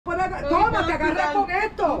Toma, te agarras con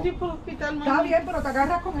esto. Está bien, pero te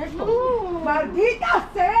agarras con esto. ¡Maldita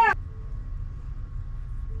sea!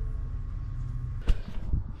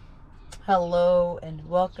 Hello and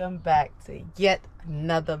welcome back to yet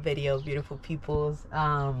another video, beautiful peoples.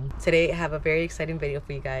 Today I have a very exciting video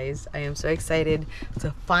for you guys. I am so excited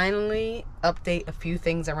to finally update a few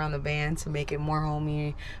things around the van to make it more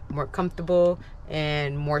homey, more comfortable,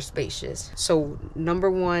 and more spacious. So number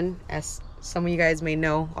one, as some of you guys may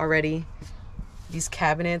know already, these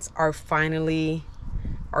cabinets are finally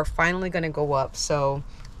gonna go up. So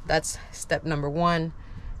that's step number one.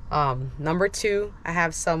 Number two, I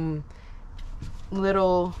have some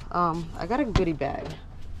little I got a goodie bag.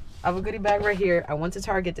 I have a goodie bag right here. I went to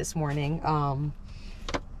Target this morning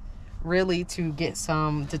really to get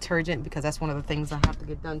some detergent because that's one of the things I have to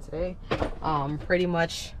get done today. Pretty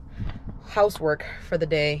much housework for the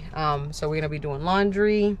day. So we're gonna be doing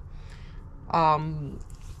laundry,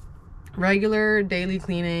 regular daily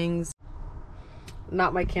cleanings.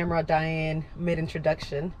 Not my camera dying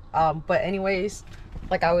mid-introduction, but anyways,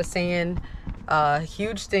 like I was saying, a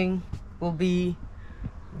huge thing will be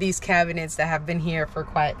these cabinets that have been here for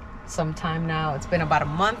quite some time now. It's been about a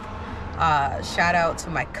month. Shout out to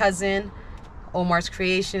my cousin Omar's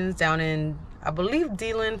Creations down in, I believe,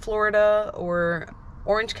 Dillon, Florida, or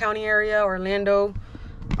Orange County area, Orlando.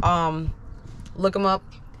 Look him up.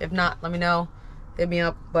 If not, let me know, hit me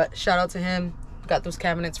up. But shout out to him. Got those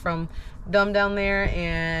cabinets from Dumb down there,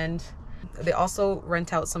 and they also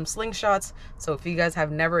rent out some slingshots. So if you guys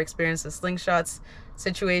have never experienced a slingshots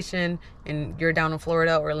situation and you're down in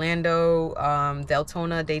Florida, Orlando,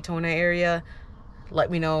 Daytona area, let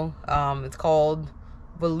me know. It's called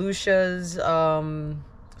Volusia's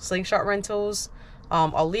Slingshot Rentals.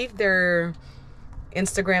 I'll leave their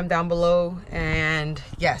Instagram down below, and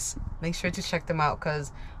yes, make sure to check them out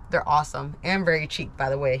because they're awesome and very cheap, by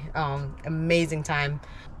the way. Amazing time.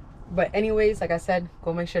 But anyways, like I said,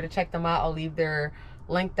 go make sure to check them out. I'll leave their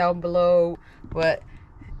link down below. But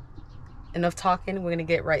enough talking, we're gonna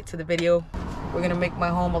get right to the video. We're gonna make my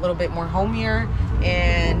home a little bit more homier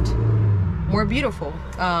and more beautiful.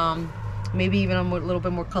 Maybe even a little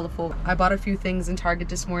bit more colorful. I bought a few things in Target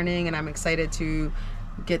this morning, and I'm excited to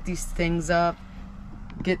get these things up,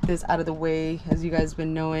 get this out of the way. As you guys have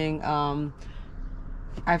been knowing,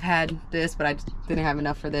 I've had this, but I just didn't have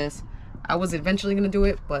enough for this. I was eventually gonna do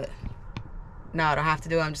it, but now I don't have to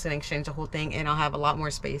do it. I'm just gonna exchange the whole thing and I'll have a lot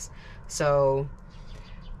more space. So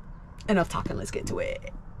enough talking, let's get to it.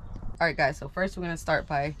 All right guys, so first we're gonna start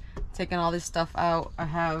by taking all this stuff out. I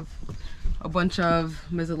have a bunch of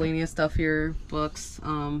miscellaneous stuff here, books,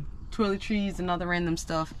 toiletries and other random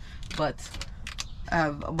stuff, but I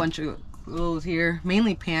have a bunch of clothes here,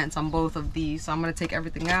 mainly pants on both of these. So I'm gonna take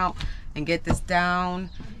everything out and get this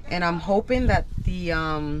down, and I'm hoping that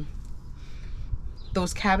the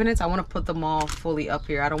those cabinets, I want to put them all fully up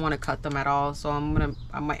here. I don't want to cut them at all, so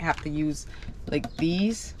I might have to use like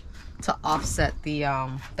these to offset the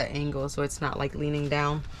angle so it's not like leaning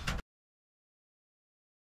down.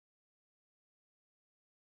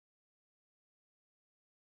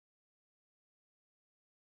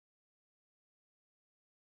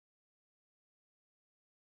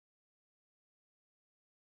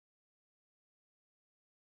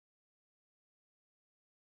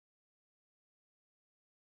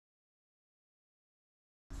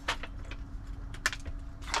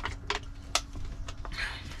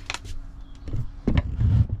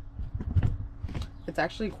 It's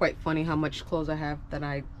actually quite funny how much clothes I have that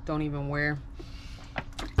I don't even wear.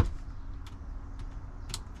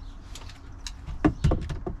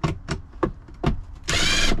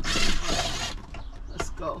 Let's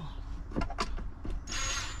go.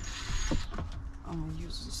 I'm gonna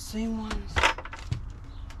use the same ones.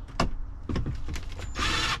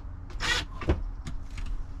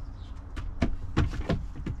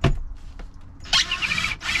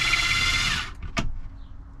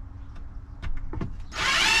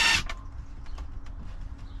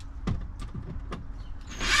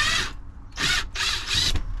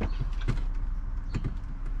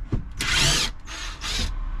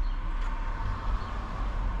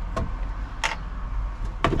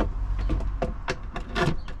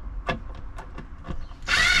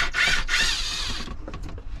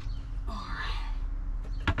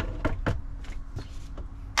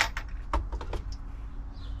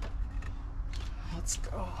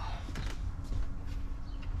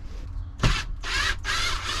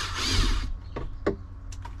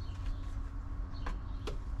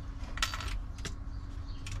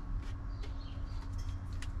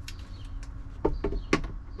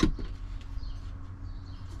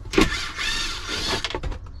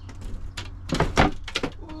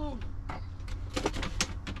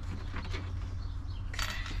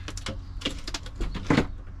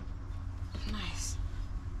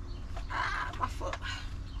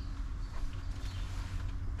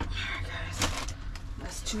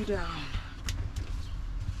 down.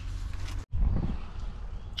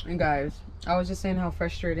 And guys, I was just saying how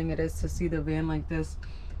frustrating it is to see the van like this,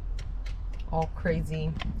 all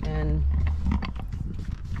crazy, and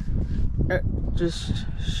just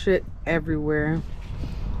shit everywhere.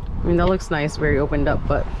 I mean, that looks nice, very opened up,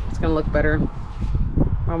 but it's gonna look better.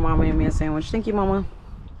 My mom made me a sandwich. Thank you, Mama.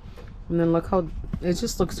 And then look how it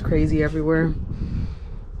just looks crazy everywhere.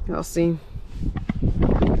 Y'all see.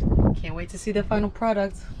 Can't wait to see the final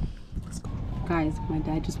product. Guys, my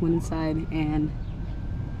dad just went inside and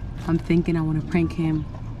I'm thinking I want to prank him.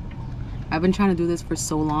 I've been trying to do this for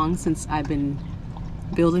so long since I've been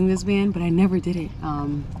building this van, but I never did it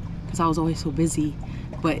because I was always so busy.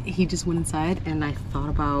 But he just went inside and I thought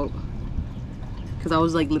about, because I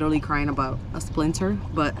was like literally crying about a splinter,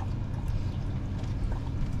 but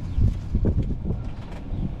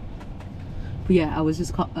yeah, I was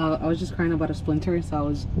just crying about a splinter,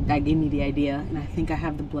 so that gave me the idea, and I think I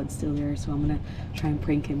have the blood still there, so I'm gonna try and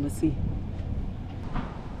prank him. Let's see.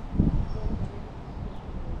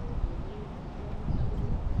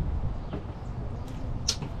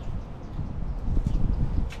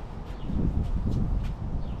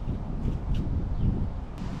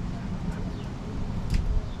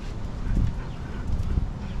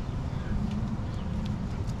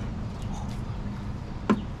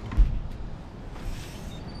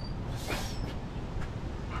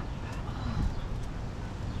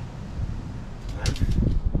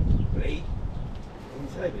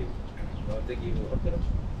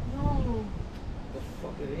 No. The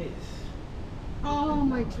fuck it is? Oh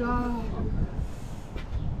my god.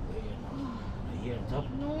 Here on top?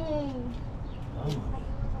 No. Wow,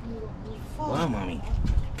 mommy. Wow, mommy.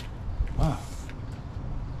 Wow.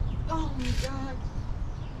 Oh my god.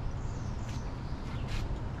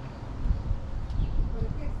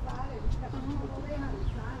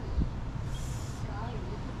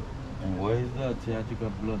 And why is that? See, you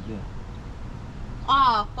got blood there.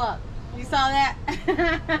 Oh fuck. You saw that?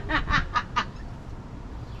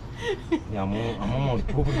 Yeah, I'm almost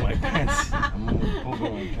pooping my pants. I'm almost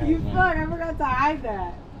pooping my pants. You fuck, I forgot to hide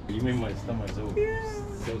that. You made my stomach so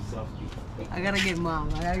softy. I gotta get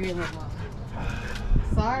mom.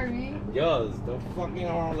 Sorry. Yo, stop fucking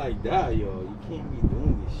around like that, yo. You can't be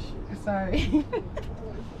doing this shit. Sorry.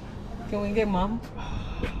 Can we get mom?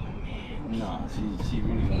 Oh, man. Nah, she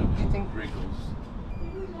really gonna put wrinkles.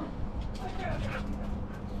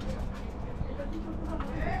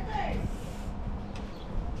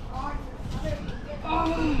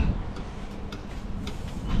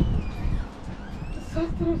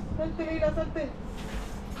 Salte.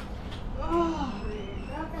 Oh.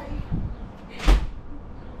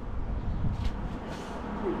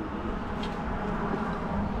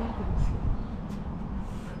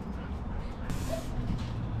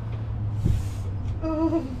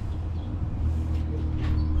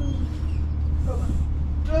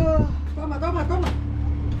 Toma.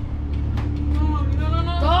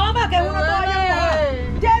 Toma, que una toalla mojada.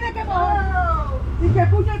 Tiene que mojar. ¿Y qué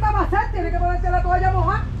puñeta va a hacer? Tiene que ponerte la toalla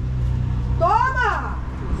mojada. ¡Toma!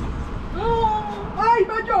 ¡Ay,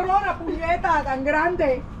 más llorona, puñeta tan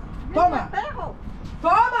grande! ¡Toma!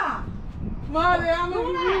 ¡Toma! Madre,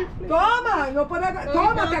 ¡Toma! No puedes...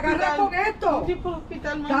 ¡Toma, te agarras con esto!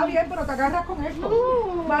 Está bien, pero te agarras con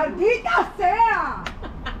esto. ¡Maldita sea!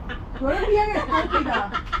 Tú eres bien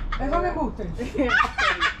estúpida. Eso me gusta.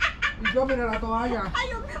 Y yo, mira la toalla.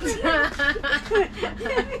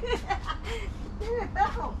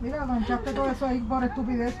 Mira, manchaste todo eso ahí por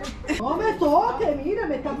estupidez. No me toques, mira,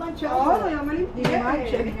 me estás manchando. No, yo me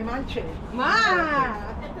limpié. Ni me manche.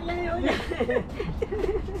 ¡Más!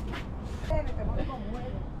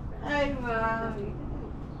 Ay, mami.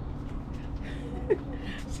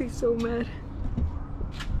 She's so mad.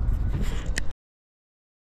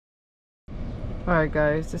 Alright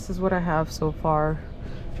guys, this is what I have so far.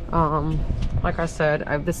 Like I said,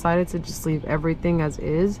 I've decided to just leave everything as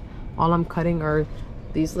is. All I'm cutting are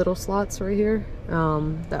these little slots right here.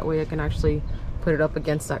 That way I can actually put it up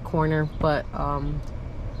against that corner. But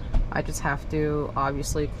I just have to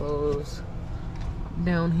obviously close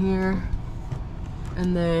down here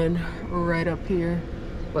and then right up here.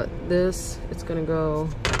 But this, it's gonna go,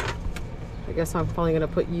 I guess I'm probably gonna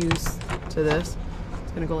put use to this.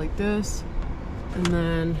 It's gonna go like this. And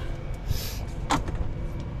then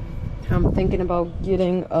I'm thinking about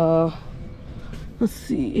getting a, let's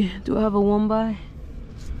see, do I have a 1x?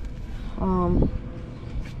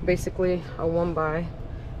 Basically a 1x.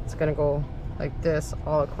 It's gonna go like this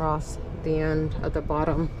all across the end at the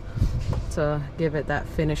bottom to give it that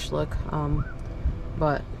finished look.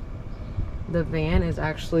 But the van is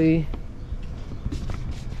actually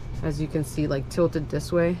as you can see, like tilted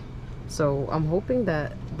this way. So I'm hoping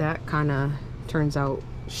that that kind of turns out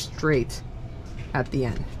straight at the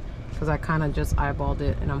end, because I kind of just eyeballed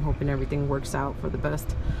it and I'm hoping everything works out for the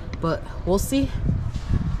best. But we'll see,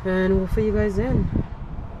 and we'll fill you guys in.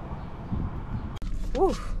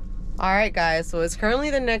 Woo. All right guys, so it's currently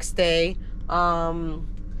the next day.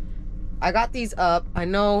 I got these up. I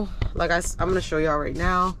know, like I'm gonna show y'all right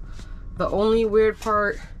now. The only weird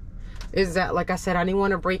part is that, like I said, I didn't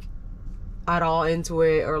want to break at all into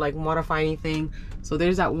it or like modify anything. So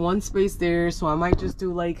there's that one space there, so I might just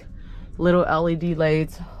do like little LED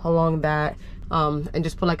lights along that, and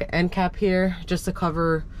just put like an end cap here just to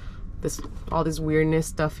cover this, all this weirdness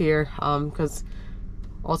stuff here, because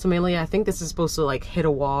ultimately I think this is supposed to like hit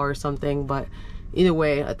a wall or something, but either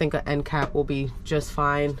way I think an end cap will be just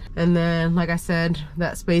fine. And then, like I said,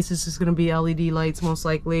 that space is just gonna be LED lights most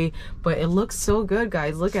likely, but it looks so good,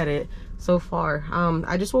 guys. Look at it so far.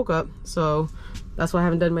 I just woke up, so that's why I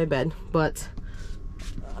haven't done my bed, but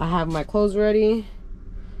I have my clothes ready.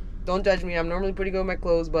 Don't judge me, I'm normally pretty good with my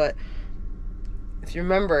clothes, but if you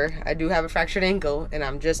remember, I do have a fractured ankle and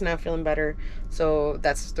I'm just now feeling better, so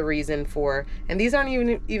that's the reason for, and these aren't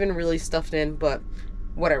even really stuffed in, but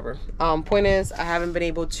whatever. Point is, I haven't been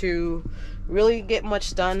able to really get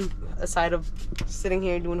much done aside of sitting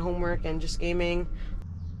here doing homework and just gaming.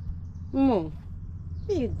 What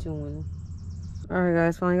are you doing? All right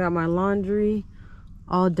guys, finally got my laundry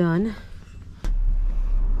all done.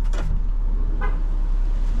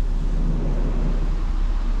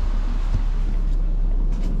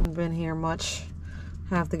 Been here much.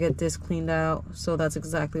 Have to get this cleaned out, so that's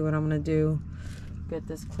exactly what I'm gonna do. Get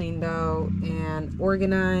this cleaned out and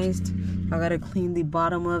organized. I gotta clean the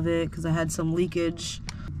bottom of it because I had some leakage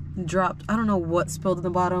dropped. I don't know what spilled in the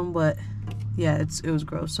bottom, but yeah, it was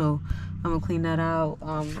gross. So I'm gonna clean that out,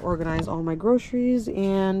 organize all my groceries,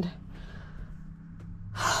 and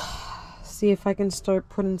see if I can start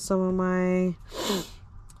putting some of my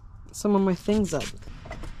things up.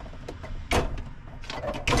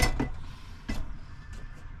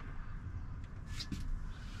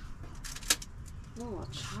 Oh,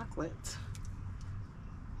 chocolate.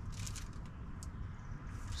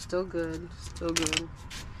 Still good, still good.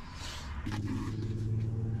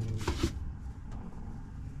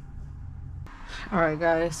 All right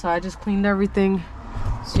guys, so I just cleaned everything,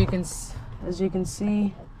 so you can, as you can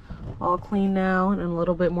see, all clean now and a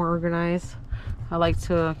little bit more organized. I like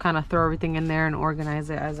to kind of throw everything in there and organize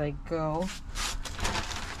it as I go,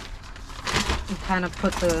 and kind of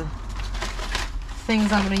put the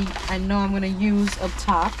things I know I'm gonna use up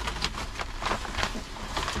top.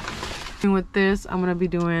 And with this, I'm gonna be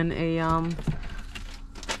doing a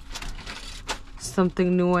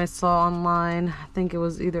something new I saw online. I think it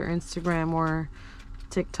was either Instagram or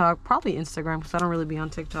TikTok, probably Instagram because I don't really be on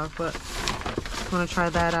TikTok, but I'm gonna try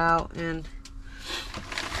that out. And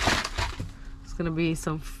it's gonna be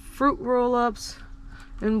some fruit roll-ups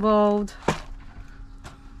involved.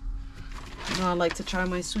 You know, I like to try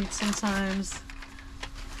my sweets sometimes.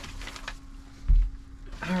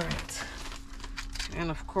 All right,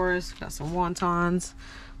 and of course got some wontons.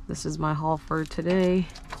 This is my haul for today.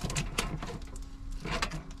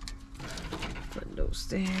 Put those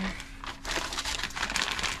there.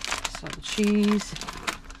 Some cheese.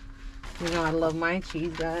 You know I love my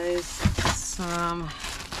cheese, guys. Some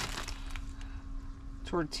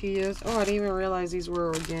tortillas. Oh, I didn't even realize these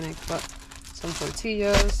were organic, but some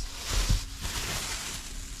tortillas,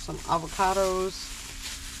 some avocados,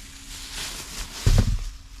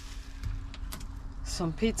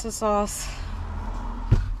 some pizza sauce,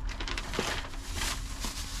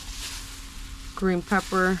 green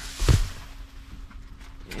pepper,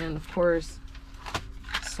 and of course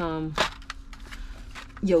some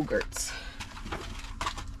yogurts.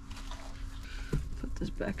 Put this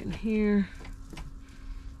back in here.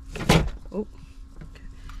 Oh, okay.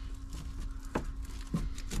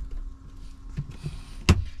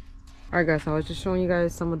 Alright guys, I was just showing you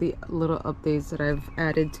guys some of the little updates that I've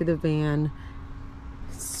added to the van.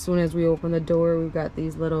 As soon as we open the door, we've got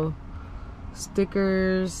these little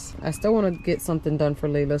stickers. I still want to get something done for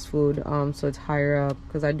Layla's food, so it's higher up,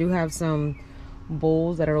 because I do have some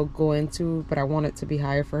bowls that it'll go into, but I want it to be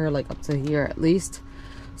higher for her, like up to here at least,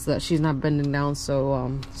 so that she's not bending down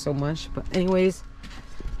so much. But anyways,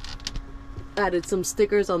 added some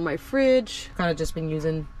stickers on my fridge. Kind of just been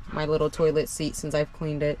using my little toilet seat since I've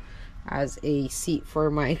cleaned it as a seat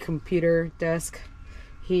for my computer desk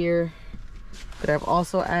here. But I've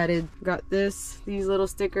also added, got these little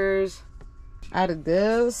stickers. Added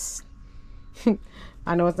this.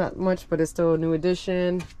 I know it's not much, but it's still a new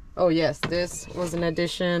addition. Oh yes, this was an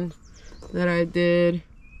addition that I did.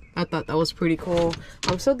 I thought that was pretty cool.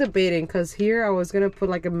 I'm still debating because here I was gonna put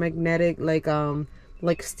like a magnetic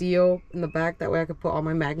like steel in the back, that way I could put all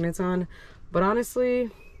my magnets on. But honestly,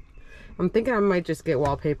 I'm thinking I might just get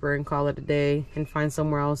wallpaper and call it a day and find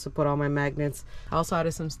somewhere else to put all my magnets. I also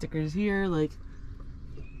added some stickers here, like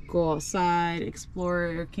go outside, explore,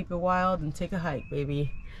 or keep it wild, and take a hike,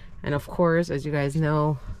 baby. And of course, as you guys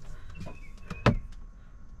know,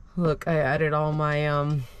 look, I added all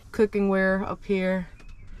my cooking wear up here.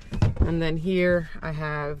 And then here I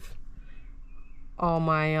have all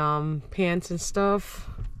my pants and stuff.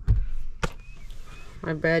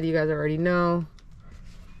 My bed, you guys already know.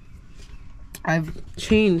 I've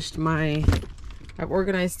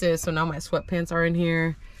organized it, so now my sweatpants are in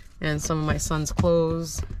here and some of my son's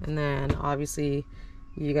clothes. And then obviously,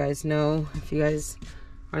 you guys know, if you guys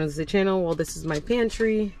are on the channel, well, this is my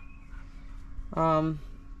pantry.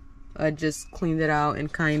 I just cleaned it out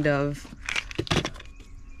and kind of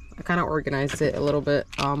organized it a little bit,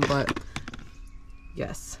 but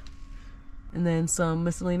yes. And then some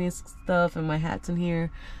miscellaneous stuff, and my hat's in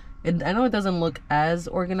here. And I know it doesn't look as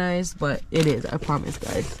organized, but it is, I promise,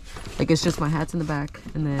 guys. Like, it's just my hats in the back,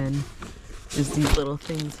 and then just these little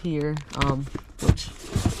things here, which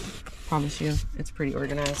I promise you, it's pretty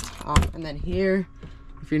organized. And then here,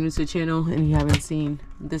 if you're new to the channel and you haven't seen,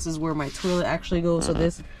 this is where my toilet actually goes. So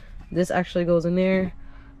this actually goes in there,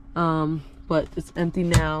 but it's empty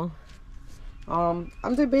now.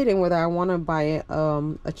 I'm debating whether I want to buy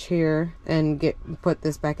a chair and put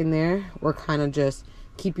this back in there, or kind of just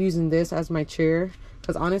keep using this as my chair.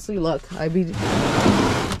 Because honestly, look,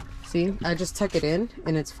 see, I just tuck it in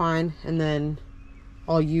and it's fine, and then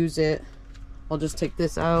I'll use it. I'll just take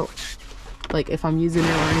this out, like if I'm using it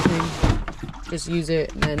or anything, just use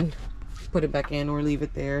it and then put it back in, or leave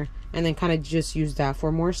it there, and then kind of just use that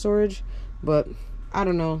for more storage. But I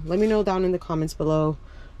don't know, let me know down in the comments below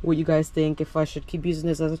what you guys think, if I should keep using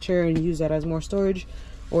this as a chair and use that as more storage,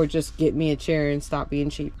 or just get me a chair and stop being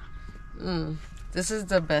cheap. This is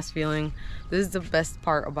the best feeling. This is the best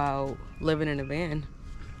part about living in a van,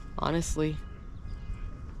 honestly.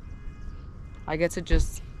 I get to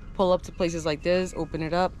just pull up to places like this, open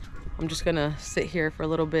it up. I'm just gonna sit here for a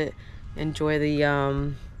little bit, enjoy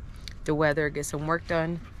the weather, get some work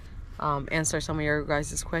done, answer some of your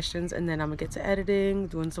guys' questions, and then I'm gonna get to editing,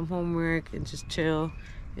 doing some homework, and just chill,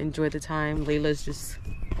 enjoy the time. Layla's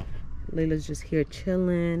just here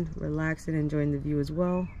chilling, relaxing, enjoying the view as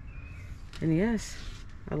well. And yes,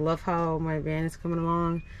 I love how my van is coming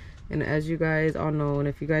along. And as you guys all know, and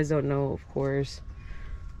if you guys don't know, of course,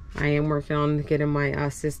 I am working on getting my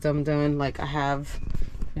system done. Like, I have,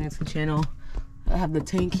 next to the channel, I have the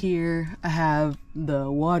tank here, I have the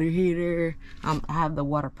water heater, I have the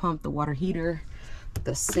water pump, the water heater,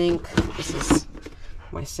 the sink. This is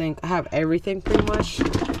my sink. I have everything pretty much.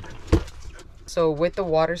 So with the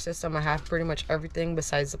water system, I have pretty much everything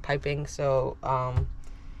besides the piping. So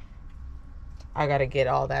I gotta get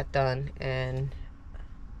all that done, and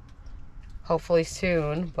hopefully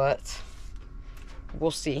soon, but we'll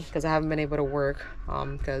see, because I haven't been able to work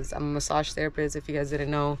because I'm a massage therapist, if you guys didn't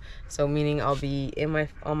know. So meaning I'll be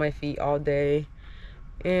on my feet all day,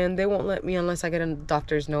 and they won't let me unless I get a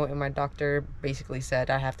doctor's note, and my doctor basically said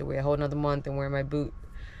I have to wait a whole another month and wear my boot.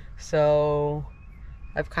 So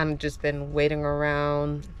I've kind of just been waiting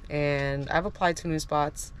around, and I've applied to new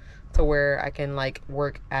spots to where I can like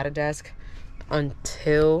work at a desk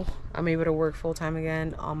until I'm able to work full-time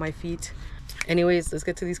again on my feet. Anyways, let's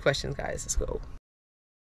get to these questions, guys. Let's go.